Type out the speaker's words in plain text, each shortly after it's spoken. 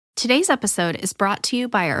Today's episode is brought to you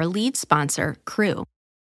by our lead sponsor, Crew.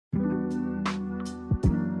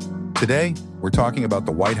 Today, we're talking about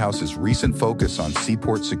the White House's recent focus on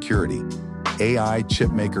Seaport security, AI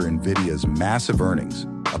chipmaker Nvidia's massive earnings,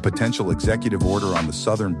 a potential executive order on the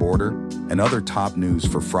southern border, and other top news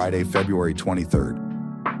for Friday, February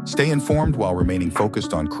 23rd. Stay informed while remaining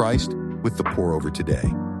focused on Christ with the pour-over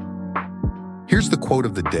today. Here's the quote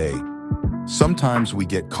of the day. Sometimes we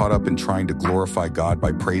get caught up in trying to glorify God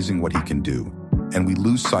by praising what he can do, and we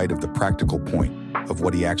lose sight of the practical point of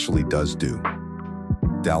what he actually does do.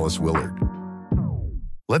 Dallas Willard.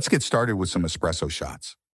 Let's get started with some espresso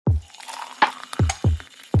shots.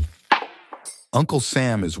 Uncle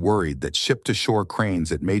Sam is worried that ship-to-shore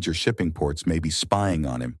cranes at major shipping ports may be spying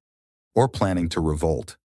on him or planning to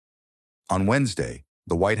revolt. On Wednesday,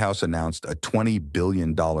 the White House announced a $20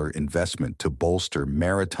 billion investment to bolster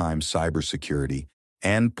maritime cybersecurity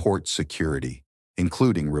and port security,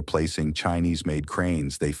 including replacing Chinese-made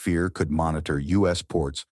cranes they fear could monitor U.S.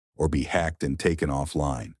 ports or be hacked and taken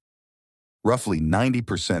offline. Roughly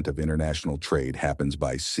 90% of international trade happens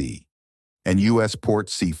by sea, and U.S.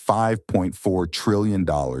 ports see $5.4 trillion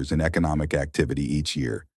in economic activity each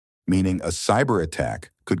year, meaning a cyber attack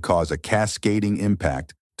could cause a cascading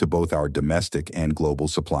impact to both our domestic and global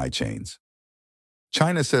supply chains.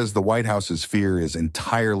 China says the White House's fear is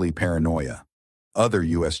entirely paranoia. Other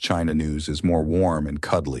U.S.-China news is more warm and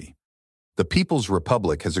cuddly. The People's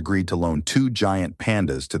Republic has agreed to loan 2 giant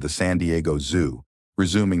pandas to the San Diego Zoo,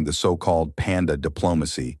 resuming the so-called panda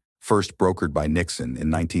diplomacy, first brokered by Nixon in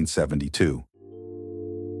 1972.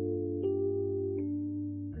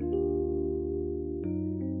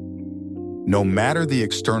 No matter the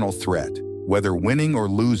external threat, whether winning or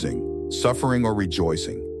losing, suffering or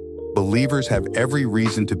rejoicing, believers have every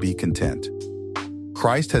reason to be content.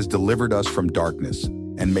 Christ has delivered us from darkness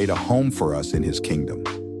and made a home for us in his kingdom.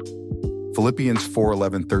 Philippians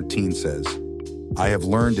 4:11-13 says, I have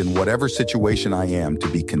learned in whatever situation I am to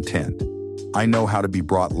be content. I know how to be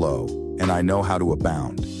brought low, and I know how to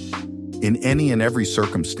abound. In any and every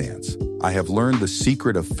circumstance, I have learned the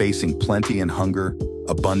secret of facing plenty and hunger,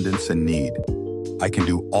 abundance and need. I can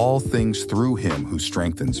do all things through him who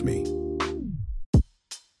strengthens me.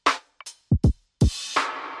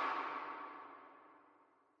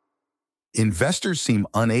 Investors seem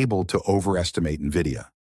unable to overestimate Nvidia.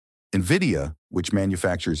 Nvidia, which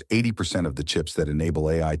manufactures 80% of the chips that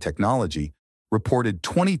enable AI technology, reported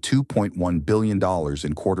 $22.1 billion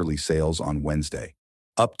in quarterly sales on Wednesday,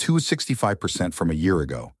 up 265% from a year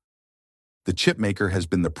ago. The chipmaker has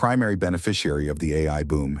been the primary beneficiary of the AI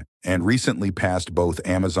boom and recently passed both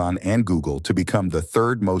Amazon and Google to become the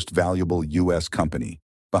third most valuable U.S. company,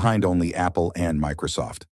 behind only Apple and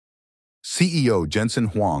Microsoft. CEO Jensen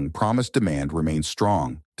Huang promised demand remains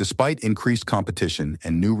strong despite increased competition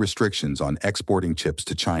and new restrictions on exporting chips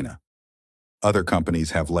to China. Other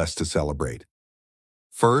companies have less to celebrate.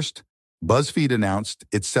 First, BuzzFeed announced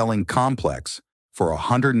it's selling Complex for a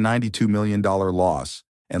 $192 million loss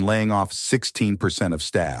and laying off 16% of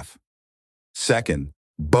staff. Second,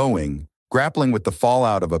 Boeing, grappling with the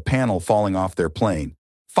fallout of a panel falling off their plane,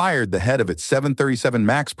 fired the head of its 737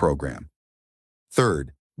 MAX program.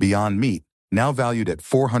 Third, Beyond Meat, now valued at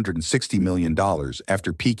 $460 million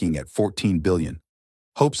after peaking at $14 billion,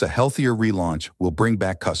 hopes a healthier relaunch will bring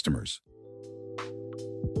back customers.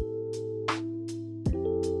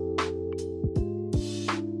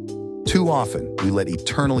 Too often, we let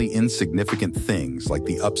eternally insignificant things like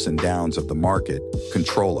the ups and downs of the market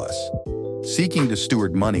control us. Seeking to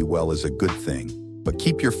steward money well is a good thing, but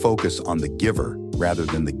keep your focus on the giver rather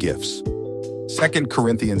than the gifts. 2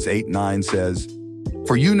 Corinthians 8:9 says,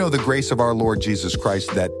 For you know the grace of our Lord Jesus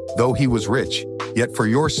Christ that, though he was rich, yet for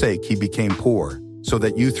your sake he became poor, so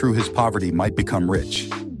that you through his poverty might become rich.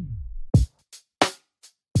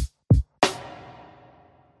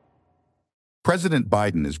 President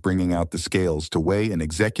Biden is bringing out the scales to weigh an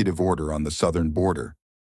executive order on the southern border.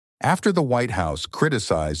 After the White House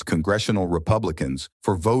criticized congressional Republicans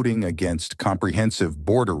for voting against comprehensive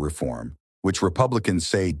border reform, which Republicans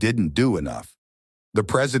say didn't do enough, the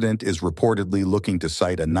president is reportedly looking to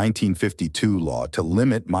cite a 1952 law to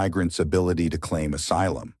limit migrants' ability to claim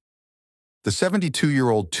asylum. The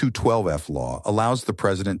 72-year-old 212F law allows the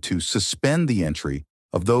president to suspend the entry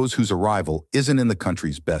of those whose arrival isn't in the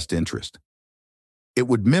country's best interest. It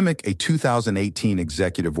would mimic a 2018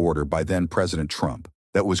 executive order by then-President Trump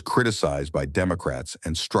that was criticized by Democrats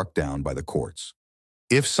and struck down by the courts.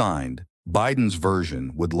 If signed, Biden's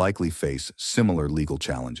version would likely face similar legal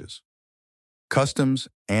challenges. Customs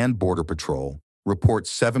and Border Patrol report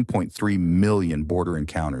 7.3 million border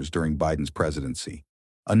encounters during Biden's presidency,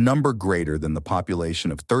 a number greater than the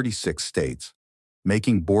population of 36 states,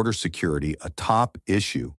 making border security a top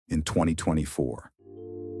issue in 2024.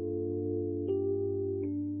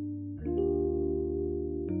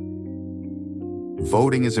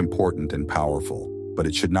 Voting is important and powerful, but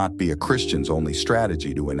it should not be a Christian's only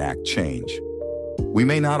strategy to enact change. We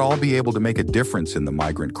may not all be able to make a difference in the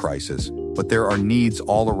migrant crisis, but there are needs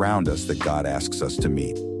all around us that God asks us to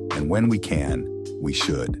meet, and when we can, we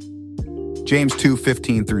should. James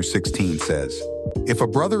 2:15 through 16 says, "If a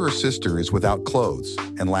brother or sister is without clothes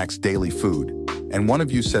and lacks daily food, and one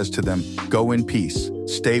of you says to them, 'Go in peace,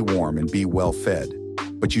 stay warm and be well fed,'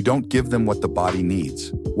 but you don't give them what the body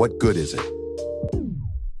needs, what good is it?"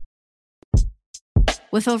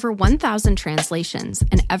 With over 1,000 translations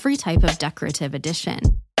and every type of decorative edition,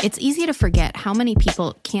 it's easy to forget how many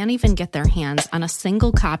people can't even get their hands on a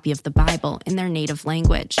single copy of the Bible in their native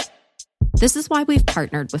language. This is why we've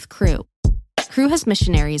partnered with Cru. Cru has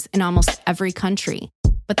missionaries in almost every country,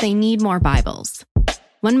 but they need more Bibles.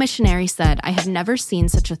 One missionary said, "I have never seen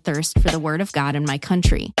such a thirst for the Word of God in my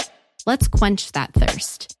country. Let's quench that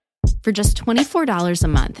thirst." For just $24 a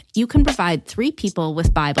month, you can provide 3 people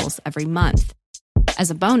with Bibles every month. As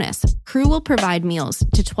a bonus, Cru will provide meals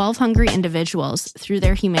to 12 hungry individuals through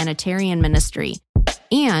their humanitarian ministry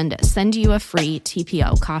and send you a free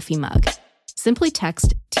TPO coffee mug. Simply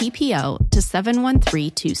text TPO to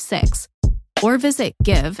 71326 or visit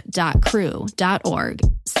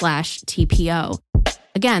give.cru.org/TPO.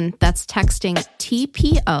 Again, that's texting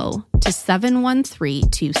TPO to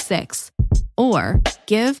 71326 or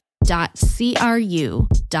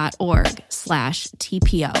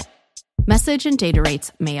give.cru.org/TPO. Message and data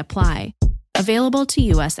rates may apply. Available to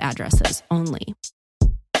U.S. addresses only.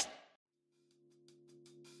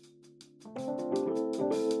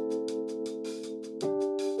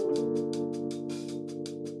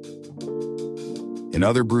 In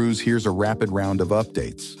other brews, here's a rapid round of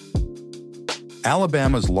updates.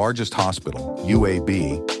 Alabama's largest hospital,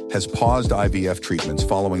 UAB, has paused IVF treatments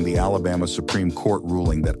following the Alabama Supreme Court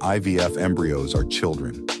ruling that IVF embryos are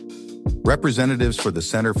children. Representatives for the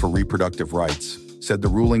Center for Reproductive Rights said the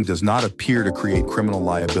ruling does not appear to create criminal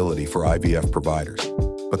liability for IVF providers,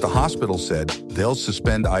 but the hospital said they'll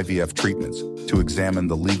suspend IVF treatments to examine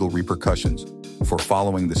the legal repercussions for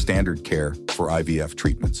following the standard care for IVF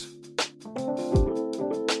treatments.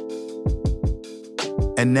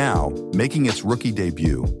 And now, making its rookie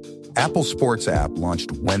debut, Apple Sports app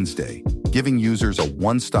launched Wednesday, giving users a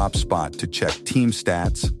one-stop spot to check team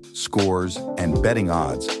stats, scores, and betting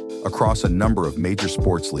odds across a number of major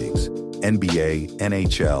sports leagues: NBA,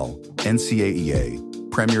 NHL, NCAA,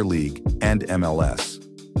 Premier League, and MLS.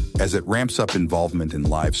 As it ramps up involvement in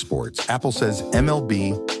live sports, Apple says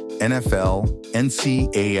MLB, NFL,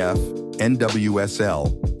 NCAF,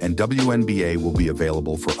 NWSL, and WNBA will be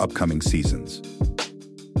available for upcoming seasons.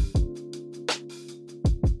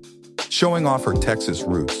 Showing off her Texas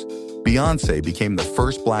roots, Beyoncé became the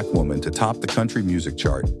first Black woman to top the country music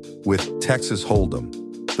chart with Texas Hold'em,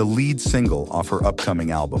 the lead single off her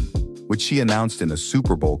upcoming album, which she announced in a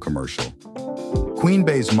Super Bowl commercial. Queen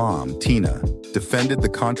Bey's mom, Tina, defended the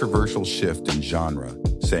controversial shift in genre,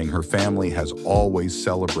 saying her family has always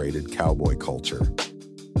celebrated cowboy culture.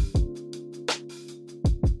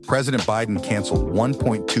 President Biden canceled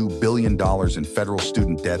 $1.2 billion in federal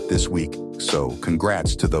student debt this week, so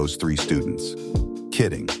congrats to those 3 students.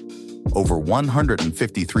 Kidding. Over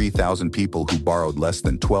 153,000 people who borrowed less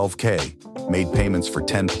than $12K made payments for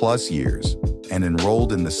 10-plus years and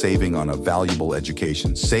enrolled in the Saving on a Valuable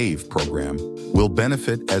Education SAVE program will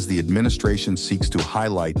benefit as the administration seeks to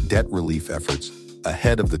highlight debt relief efforts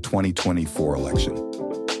ahead of the 2024 election.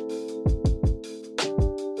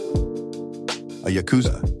 A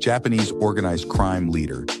Yakuza, Japanese organized crime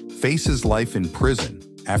leader, faces life in prison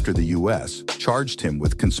after the U.S. charged him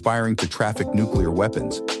with conspiring to traffic nuclear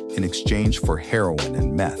weapons in exchange for heroin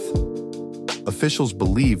and meth. Officials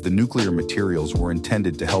believe the nuclear materials were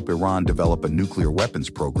intended to help Iran develop a nuclear weapons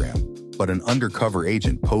program, but an undercover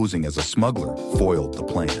agent posing as a smuggler foiled the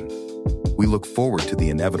plan. We look forward to the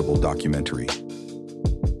inevitable documentary.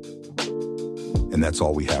 And that's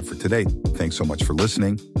all we have for today. Thanks so much for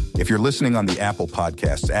listening. If you're listening on the Apple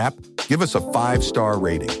Podcasts app, give us a 5-star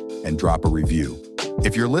rating and drop a review.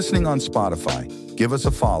 If you're listening on Spotify, give us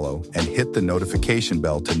a follow and hit the notification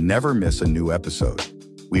bell to never miss a new episode.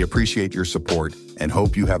 We appreciate your support and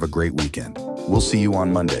hope you have a great weekend. We'll see you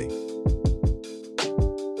on Monday.